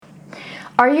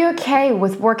Are you okay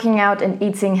with working out and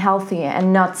eating healthy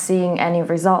and not seeing any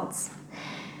results?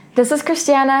 This is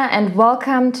Christiana and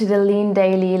welcome to the Lean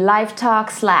Daily Live Talk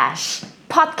 /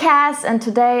 podcast, and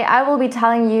today I will be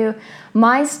telling you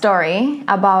my story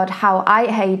about how I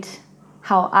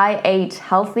ate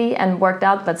healthy and worked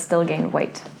out but still gained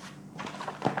weight.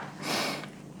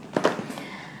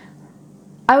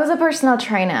 I was a personal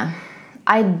trainer.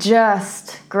 I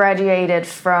just graduated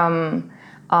from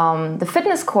the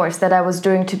fitness course that I was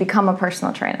doing to become a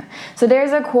personal trainer. So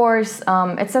there's a course,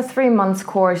 it's a 3-month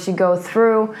course you go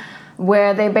through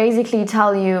where they basically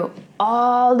tell you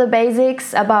all the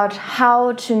basics about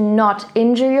how to not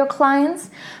injure your clients.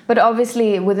 But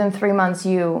obviously within 3 months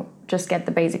you just get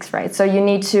the basics right. So you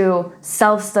need to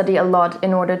self-study a lot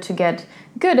in order to get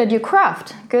good at your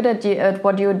craft, good at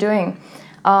what you're doing.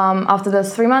 After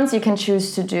those 3 months you can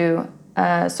choose to do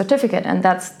a certificate, and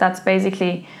that's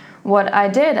basically what I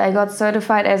did. I got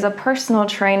certified as a personal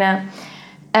trainer,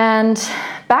 and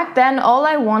back then all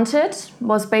I wanted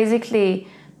was basically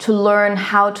to learn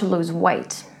how to lose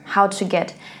weight, how to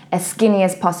get as skinny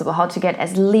as possible, how to get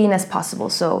as lean as possible.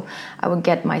 So I would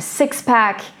get my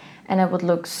 6-pack and I would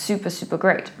look super, super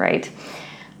great, right?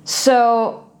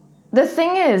 So the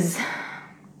thing is,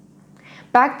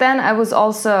 back then I was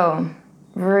also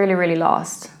really, really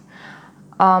lost.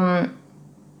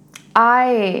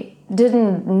 I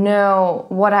didn't know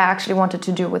what I actually wanted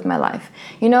to do with my life.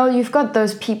 You know, you've got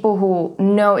those people who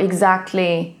know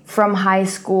exactly from high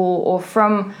school or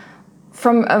from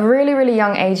a really, really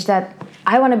young age that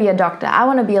I want to be a doctor, I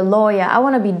want to be a lawyer, I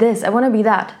want to be this, I want to be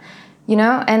that, you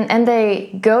know, and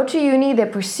they go to uni, they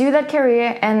pursue that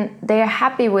career, and they're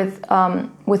happy with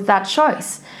that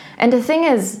choice. And the thing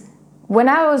is, when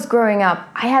I was growing up,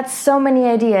 I had so many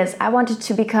ideas. I wanted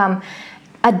to become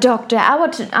a doctor, I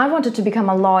wanted to become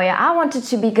a lawyer, I wanted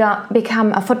to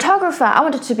become a photographer, I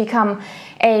wanted to become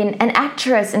an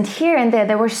actress, and here and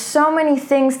there were so many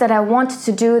things that I wanted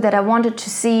to do, that I wanted to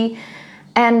see.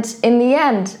 And in the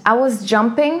end, I was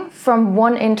jumping from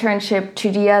one internship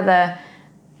to the other.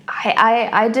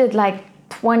 I did like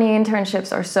 20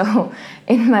 internships or so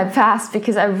in my past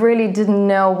because I really didn't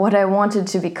know what I wanted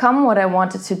to become, what I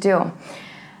wanted to do.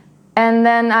 And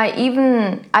then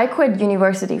I quit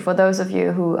university. For those of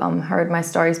you who heard my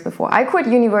stories before, I quit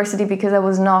university because I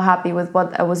was not happy with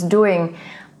what I was doing.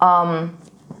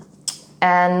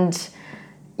 And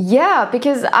yeah,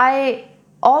 because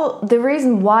the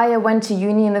reason why I went to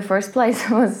uni in the first place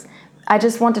was I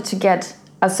just wanted to get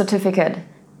a certificate,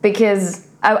 because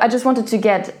I just wanted to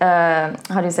get,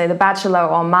 the bachelor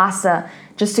or master,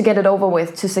 just to get it over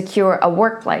with, to secure a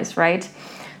workplace, right?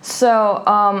 So,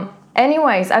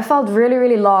 anyways, I felt really,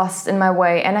 really lost in my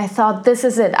way, and I thought, this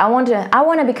is it. I want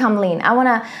to become lean. I want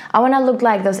to look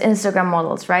like those Instagram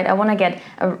models, right? I want to get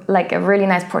a really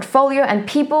nice portfolio, and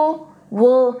people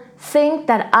will think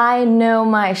that I know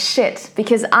my shit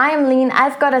because I'm lean.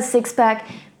 I've got a 6-pack.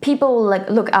 People will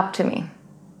look up to me.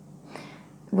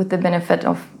 With the benefit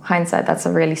of hindsight, that's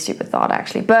a really stupid thought,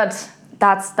 actually. But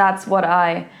that's what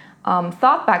I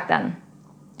thought back then.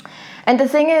 And the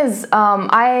thing is,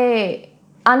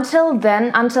 until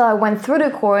I went through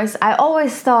the course, I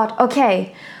always thought,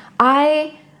 okay,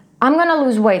 I'm gonna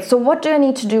lose weight. So what do I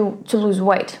need to do to lose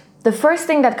weight? The first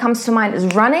thing that comes to mind is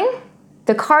running,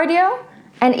 the cardio,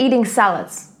 and eating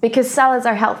salads, because salads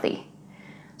are healthy.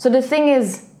 So the thing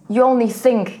is, you only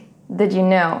think that you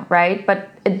know, right? But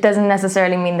it doesn't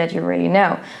necessarily mean that you really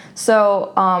know.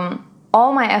 So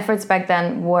all my efforts back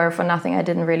then were for nothing. I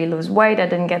didn't really lose weight, I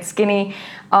didn't get skinny,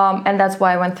 and that's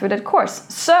why I went through that course.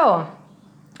 So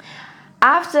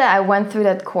after I went through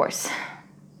that course,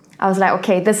 I was like,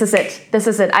 okay, this is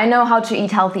it. I know how to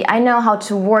eat healthy. I know how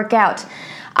to work out.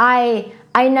 I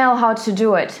know how to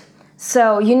do it.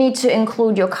 So you need to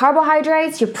include your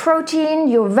carbohydrates, your protein,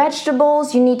 your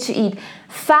vegetables. You need to eat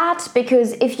fat,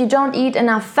 because if you don't eat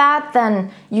enough fat,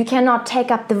 then you cannot take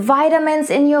up the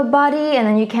vitamins in your body, and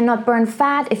then you cannot burn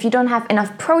fat. If you don't have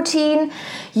enough protein,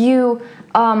 you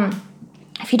are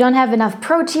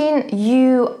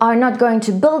not going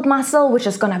to build muscle, which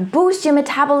is going to boost your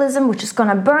metabolism, which is going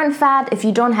to burn fat. If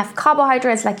you don't have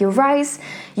carbohydrates like your rice,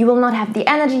 you will not have the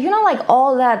energy. You know, like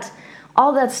all that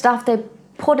stuff they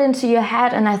put into your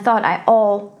head, and I thought I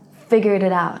all figured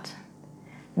it out.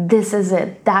 This is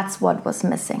it. That's what was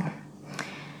missing.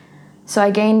 So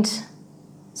I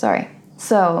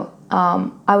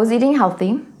was eating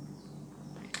healthy.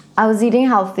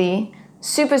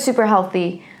 Super, super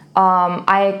healthy.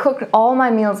 I cooked all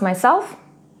my meals myself,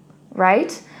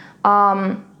 right?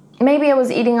 maybe I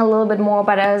was eating a little bit more,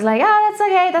 but I was like,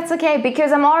 that's okay,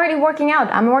 because I'm already working out.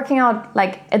 I'm working out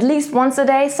like at least once a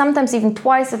day, sometimes even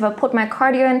twice if I put my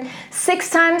cardio in, 6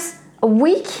 times a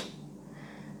week.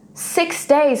 6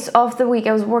 days of the week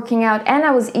I was working out and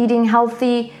I was eating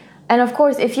healthy. And of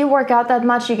course, if you work out that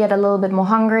much, you get a little bit more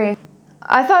hungry.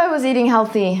 I thought I was eating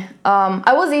healthy.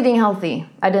 I was eating healthy.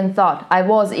 I didn't thought. I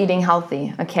was eating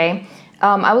healthy, okay?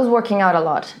 I was working out a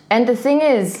lot. And the thing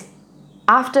is,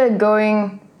 after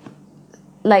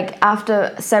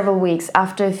several weeks,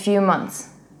 after a few months,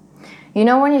 you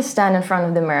know when you stand in front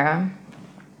of the mirror,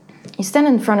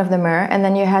 and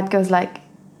then your head goes like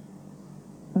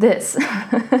this.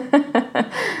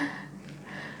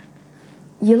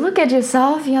 You look at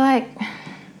yourself, you're like,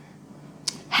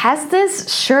 has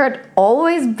this shirt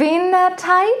always been that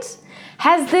tight?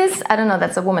 Has this, I don't know,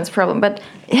 that's a woman's problem, but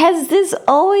has this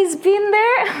always been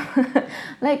there?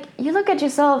 Like, you look at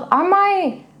yourself, are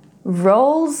my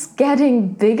rolls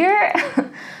getting bigger?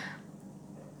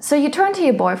 So you turn to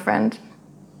your boyfriend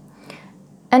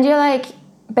and you're like,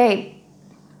 babe,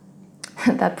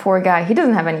 that poor guy, he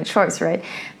doesn't have any choice, right?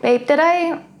 Babe, did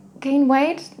I gain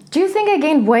weight? Do you think I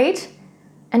gained weight?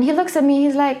 And he looks at me,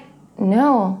 he's like,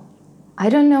 no, I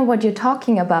don't know what you're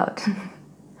talking about.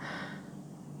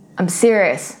 I'm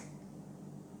serious.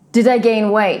 Did I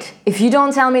gain weight? If you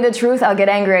don't tell me the truth, I'll get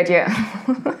angry at you.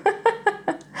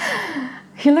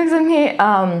 He looks at me,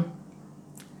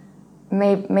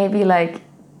 maybe like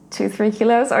 2-3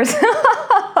 kilos or so.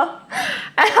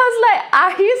 And I was like,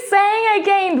 are you saying I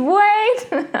gained weight?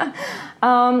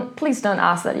 Please don't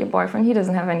ask that your boyfriend. He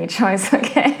doesn't have any choice,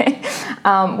 okay?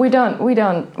 We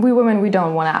women, we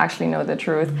don't want to actually know the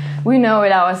truth. We know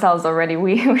it ourselves already.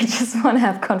 We just want to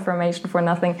have confirmation for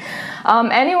nothing.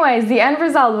 Anyways, the end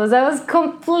result was I was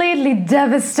completely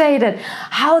devastated.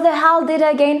 How the hell did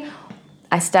I gain?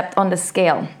 I stepped on the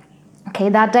scale. Okay,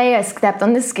 that day I stepped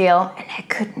on the scale and I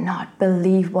could not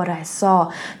believe what I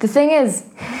saw. The thing is,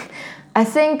 I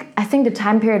think the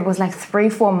time period was like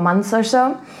 3-4 months or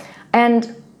so.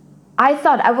 And I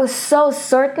thought I was so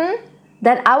certain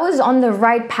that I was on the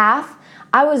right path.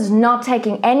 I was not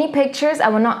taking any pictures.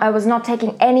 I was not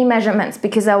taking any measurements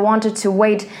because I wanted to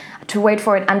wait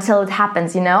for it until it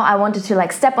happens, you know? I wanted to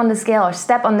like step on the scale or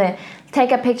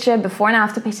take a picture, before and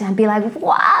after picture, and be like,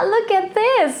 wow, look at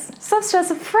this. Such a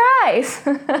surprise.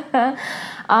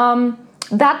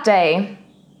 That day,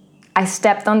 I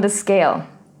stepped on the scale.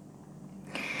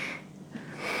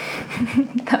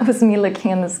 That was me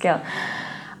looking on the scale.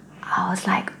 I was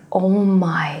like, oh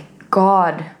my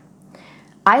God.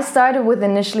 I started with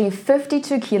initially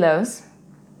 52 kilos,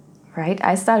 right?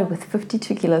 I started with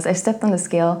 52 kilos. I stepped on the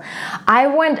scale. I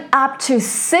went up to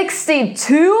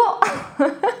 62.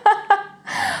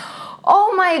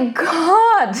 Oh my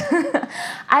God.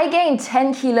 I gained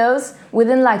 10 kilos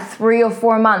within like 3 or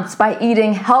 4 months by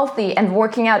eating healthy and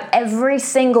working out every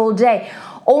single day.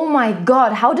 Oh my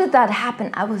God, how did that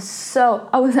happen? I was so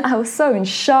in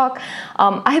shock.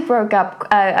 I broke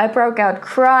out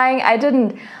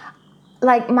crying.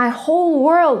 My whole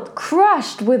world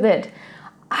crushed with it.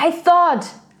 I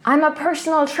thought, I'm a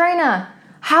personal trainer.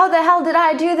 How the hell did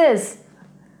I do this?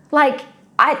 Like,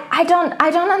 I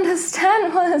don't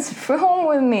understand what is wrong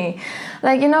with me.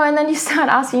 Like, you know, and then you start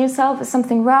asking yourself, is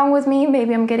something wrong with me?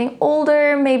 Maybe I'm getting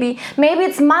older. Maybe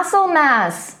it's muscle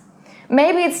mass.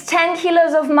 Maybe it's 10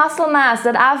 kilos of muscle mass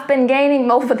that I've been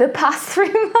gaining over the past 3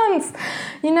 months,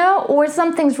 you know, or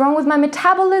something's wrong with my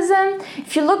metabolism.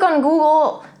 If you look on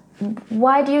Google,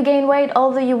 why do you gain weight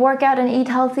although you work out and eat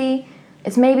healthy?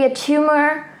 It's maybe a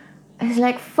tumor. It's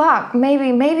like, fuck,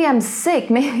 maybe I'm sick.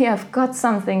 Maybe I've got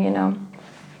something, you know.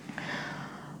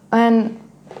 And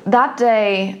that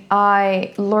day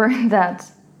I learned that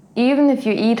even if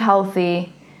you eat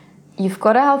healthy, you've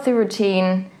got a healthy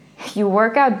routine, you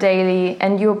work out daily,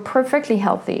 and you're perfectly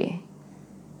healthy,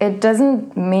 it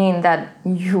doesn't mean that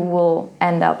you will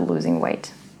end up losing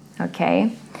weight,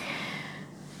 okay?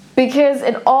 Because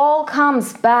it all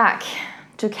comes back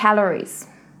to calories.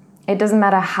 It doesn't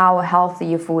matter how healthy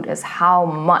your food is, how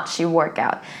much you work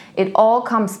out. It all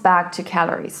comes back to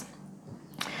calories.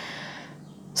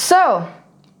 So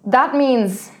that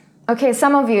means, okay,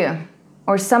 some of you,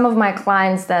 or some of my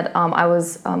clients that I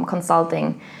was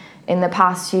consulting in the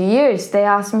past few years, they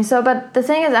asked me, but the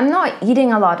thing is, I'm not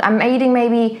eating a lot. I'm eating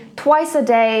maybe twice a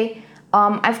day.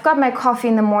 I've got my coffee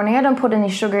in the morning. I don't put any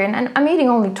sugar in, and I'm eating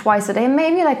only twice a day,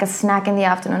 maybe like a snack in the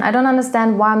afternoon. I don't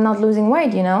understand why I'm not losing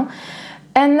weight, you know?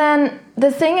 And then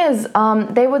the thing is,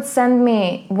 they would send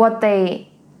me what they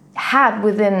had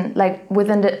during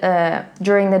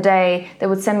the day. They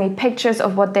would send me pictures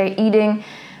of what they're eating.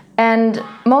 And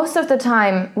most of the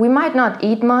time, we might not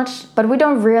eat much, but we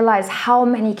don't realize how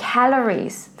many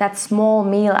calories that small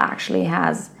meal actually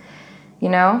has. You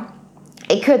know,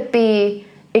 it could be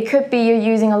you're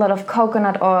using a lot of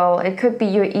coconut oil. It could be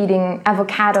you're eating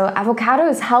avocado. Avocado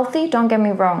is healthy, don't get me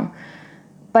wrong,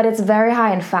 but it's very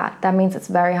high in fat. That means it's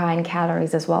very high in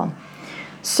calories as well.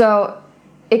 So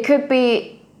it could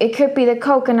be the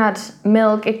coconut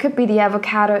milk, it could be the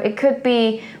avocado, it could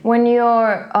be when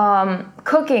you're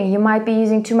cooking, you might be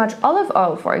using too much olive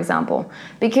oil, for example,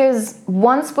 because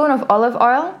 1 spoon of olive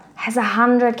oil has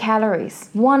 100 calories.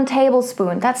 1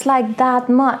 tablespoon, that's like that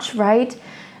much, right?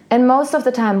 And most of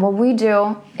the time what we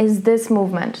do is this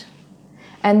movement.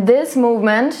 And this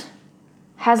movement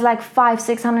has like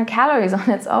 500-600 calories on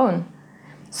its own.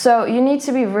 So you need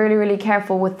to be really, really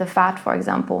careful with the fat, for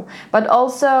example. But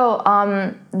also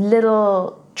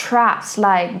little traps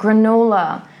like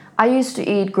granola. I used to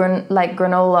eat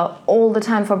granola all the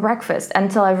time for breakfast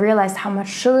until I realized how much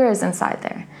sugar is inside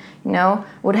there. You know,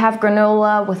 would have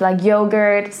granola with like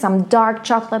yogurt, some dark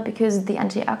chocolate because of the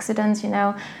antioxidants, you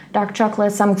know, dark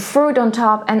chocolate, some fruit on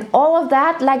top, and all of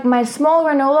that, like my small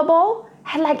granola bowl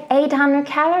had like 800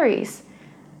 calories.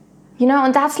 You know,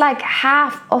 and that's like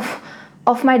half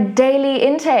of my daily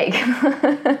intake.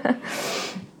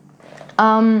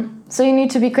 So you need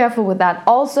to be careful with that.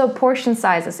 Also portion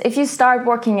sizes. If you start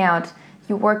working out,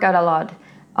 you work out a lot,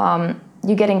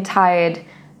 you're getting tired,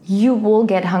 you will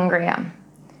get hungrier.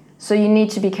 So you need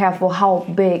to be careful how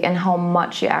big and how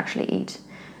much you actually eat.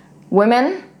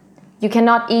 Women, you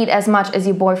cannot eat as much as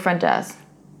your boyfriend does,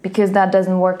 because that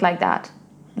doesn't work like that.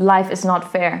 Life is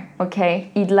not fair,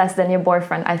 okay? Eat less than your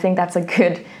boyfriend. I think that's a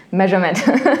good measurement.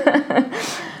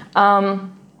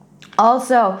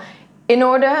 Also, in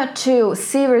order to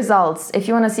see results, if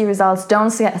you want to see results,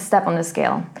 don't step on the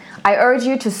scale. I urge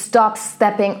you to stop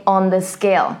stepping on the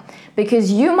scale,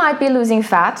 because you might be losing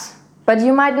fat, but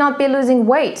you might not be losing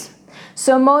weight.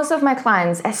 So most of my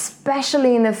clients,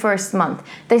 especially in the first month,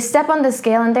 they step on the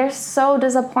scale and they're so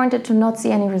disappointed to not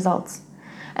see any results.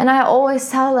 And I always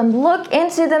tell them, look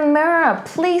into the mirror.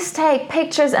 Please take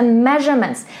pictures and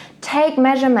measurements. Take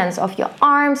measurements of your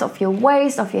arms, of your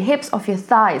waist, of your hips, of your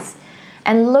thighs,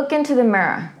 and look into the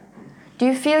mirror. Do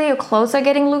you feel your clothes are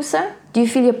getting looser? Do you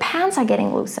feel your pants are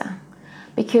getting looser?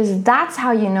 Because that's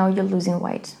how you know you're losing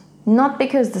weight, not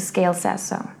because the scale says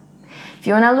so. If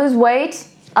you want to lose weight,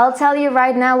 I'll tell you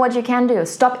right now what you can do.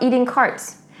 Stop eating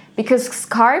carbs. Because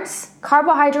carbs,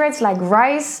 carbohydrates like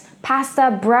rice,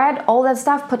 pasta, bread, all that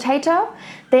stuff, potato,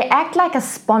 they act like a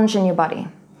sponge in your body.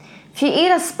 If you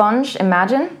eat a sponge,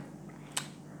 imagine,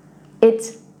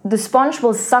 the sponge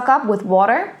will suck up with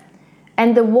water,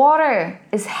 and the water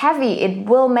is heavy. It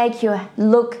will make you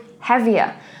look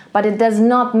heavier, but it does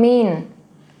not mean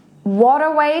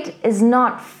water weight is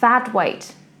not fat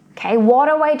weight. Okay,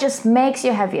 water weight just makes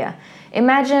you heavier.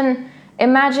 Imagine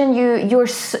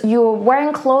you're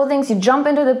wearing clothing, you jump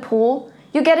into the pool,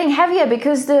 you're getting heavier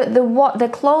because the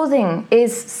clothing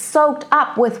is soaked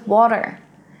up with water.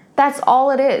 That's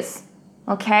all it is,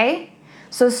 okay?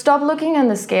 So stop looking on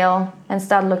the scale and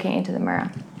start looking into the mirror.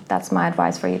 That's my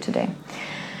advice for you today.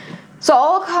 So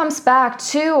all comes back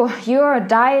to your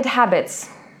diet habits.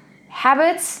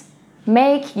 Habits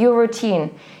make your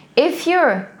routine. If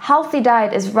your healthy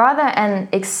diet is rather an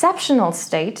exceptional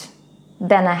state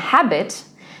than a habit,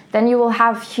 then you will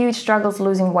have huge struggles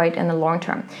losing weight in the long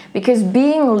term. Because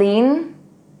being lean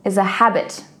is a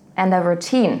habit and a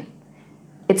routine.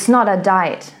 It's not a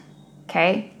diet,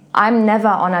 okay? I'm never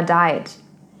on a diet.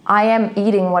 I am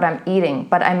eating what I'm eating,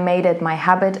 but I made it my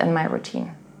habit and my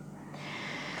routine.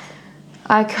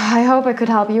 I hope I could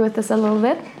help you with this a little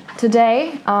bit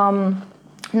today.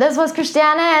 This was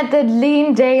Christiane at the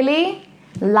Lean Daily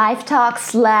live talk /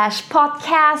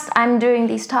 podcast. I'm doing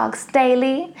these talks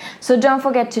daily, so don't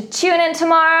forget to tune in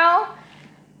tomorrow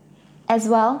as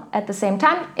well at the same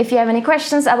time. If you have any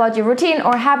questions about your routine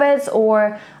or habits,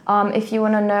 or if you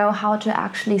want to know how to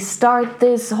actually start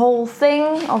this whole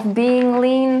thing of being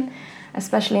lean,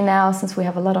 especially now since we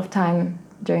have a lot of time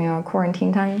during our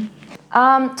quarantine time.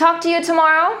 Talk to you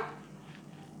tomorrow,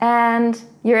 and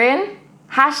you're in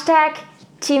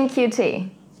 #TeamQT.